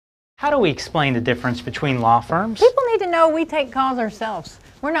How do we explain the difference between law firms? People need to know we take calls ourselves.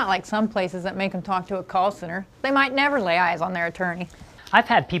 We're not like some places that make them talk to a call center. They might never lay eyes on their attorney. I've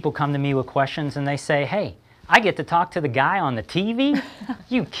had people come to me with questions and they say, hey, I get to talk to the guy on the TV?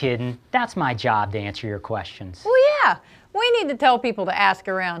 You kidding? That's my job to answer your questions. Well, yeah. We need to tell people to ask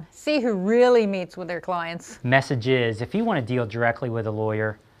around, see who really meets with their clients. Message is, if you want to deal directly with a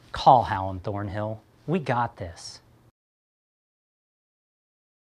lawyer, call Howell Thornhill. We got this.